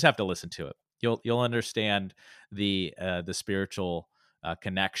 you just have to listen to it. You'll understand the spiritual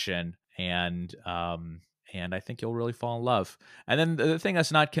connection, and I think you'll really fall in love. And then the thing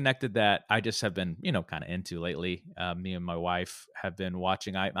that's not connected that I just have been, kind of into lately, me and my wife have been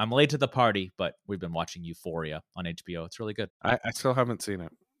watching, I'm late to the party, but we've been watching Euphoria on HBO. It's really good. I still haven't seen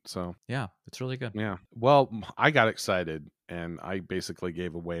it. So yeah, it's really good. Yeah. Well, I got excited and I basically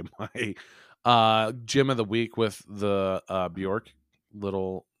gave away my gym of the week with the Bjork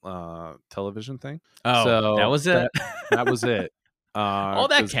little television thing. Oh, so that was it. That was it. Oh,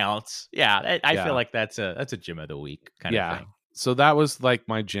 that counts. Yeah, I feel like that's a gym of the week kind of thing. So that was like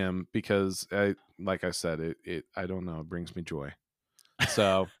my gym because, like I said, it I don't know, it brings me joy.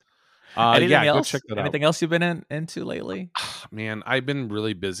 So, anything else? Go check that anything out. else you've been into lately? Man, I've been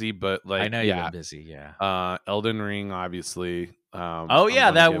really busy, but like, I know you've been busy. Yeah. Elden Ring, obviously.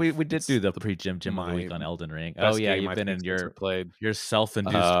 That we did do the pre-gym gym of the week on Elden Ring. Oh yeah, you've been in your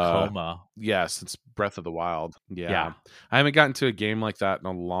self-induced coma. Yeah, since Breath of the Wild. Yeah. I haven't gotten to a game like that in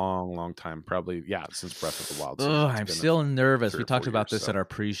a long, long time. Probably, since Breath of the Wild. So I'm still nervous. We talked about this at our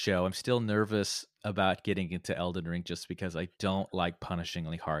pre-show. I'm still nervous about getting into Elden Ring just because I don't like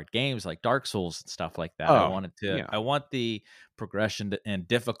punishingly hard games like Dark Souls and stuff like that. I want the progression and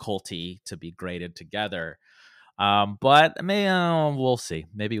difficulty to be graded together. But we'll see.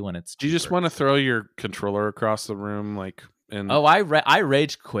 Maybe when it's cheaper. Do you just want to throw your controller across the room, like? I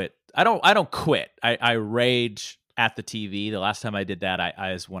rage quit. I don't quit. I rage at the TV. The last time I did that,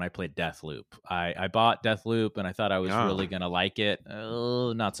 I was when I played Deathloop. I bought Deathloop and I thought I was really gonna like it.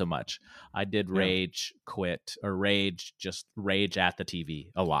 Not so much. I did rage quit or just rage at the TV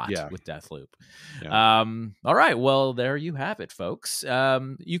a lot with Deathloop. Yeah. All right. Well, there you have it, folks.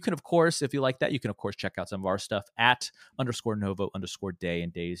 You can, of course, if you like that, you can of course check out some of our stuff at _Novo_Day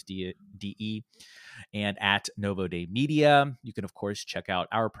and Days DE. And at Novo Day Media. You can, of course, check out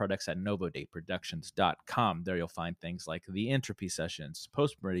our products at novodayproductions.com. There you'll find things like the Entropy Sessions,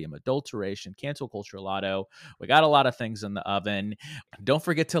 Post-Meridium Adulteration, Cancel Culture Lotto. We got a lot of things in the oven. Don't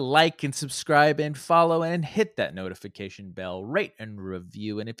forget to like and subscribe and follow and hit that notification bell, rate and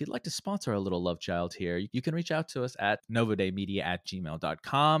review. And if you'd like to sponsor our little love child here, you can reach out to us at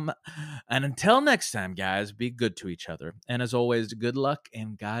novodaymedia@gmail.com. And until next time, guys, be good to each other. And as always, good luck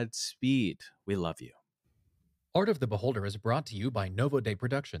and Godspeed. We love you. Art of the Beholder is brought to you by Novo Day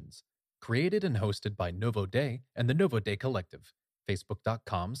Productions. Created and hosted by Novo Day and the Novo Day Collective.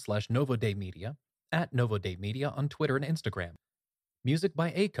 Facebook.com/Novo Day Media, at Novo Day Media on Twitter and Instagram. Music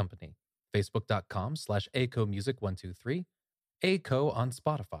by A Company. Facebook.com/ACOMusic123. ACO on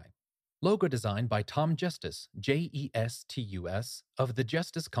Spotify. Logo design by Tom Justice, JESTUS, of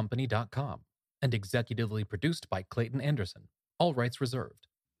thejusticecompany.com. And executively produced by Clayton Anderson. All rights reserved.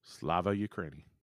 Slava Ukraini.